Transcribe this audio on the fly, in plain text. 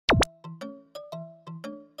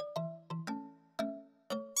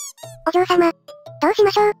お嬢様。どうし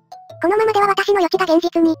ましょう。このままでは私の余地が現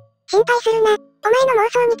実に。心配するな。お前の妄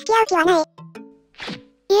想に付き合う気はない。い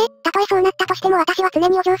え、たとえそうなったとしても私は常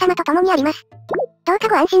にお嬢様と共にあります。どうか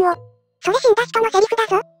ご安心を。それ死んだ人のセリフだ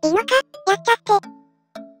ぞ。いいのか、やっちゃって。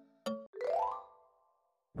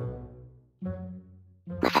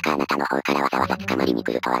まさかあなたの方からわざわざ捕まりに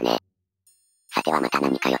来るとはね。さてはまた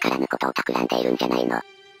何かよからぬことを企んでいるんじゃないの。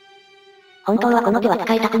本当はこの手は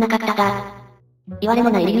使いたくなかったが、言われも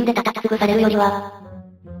ない理由で叩き潰されるよりは。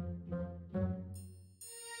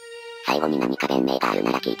最後に何か弁明がある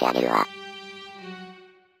なら聞いてあげるわ。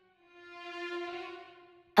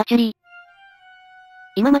パチュリー。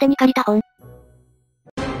今までに借りた本。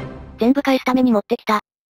全部返すために持ってきた。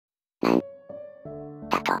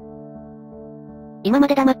だと。今ま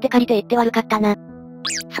で黙って借りて言って悪かったな。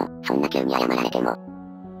そんな急に謝られても。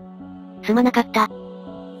すまなかった。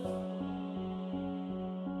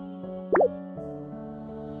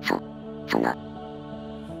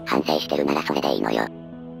反省してるならそれでいいのよ。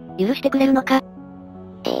許してくれるのか？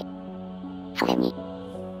それに、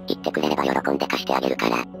言ってくれれば喜んで貸してあげるか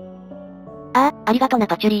ら。ありがとな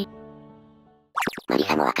パチュリー。マリ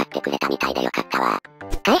サも分かってくれたみたいでよかったわ。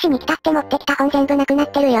返しに来たって持ってきた本全部なくな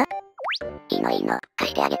ってるよ。いいの、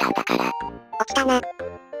貸してあげたんだから。起きたな。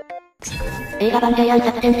映画版ジャイアン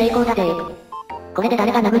作戦成功だぜ。これで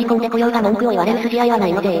誰が殴り込んでこようが文句を言われる筋合いはな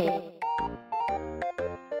いので。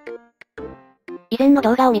以前の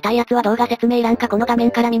動画を見たいやつは動画説明欄かこの画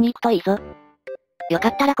面から見に行くといいぞ。よか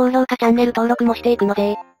ったら高評価チャンネル登録もしていくの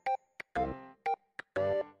で。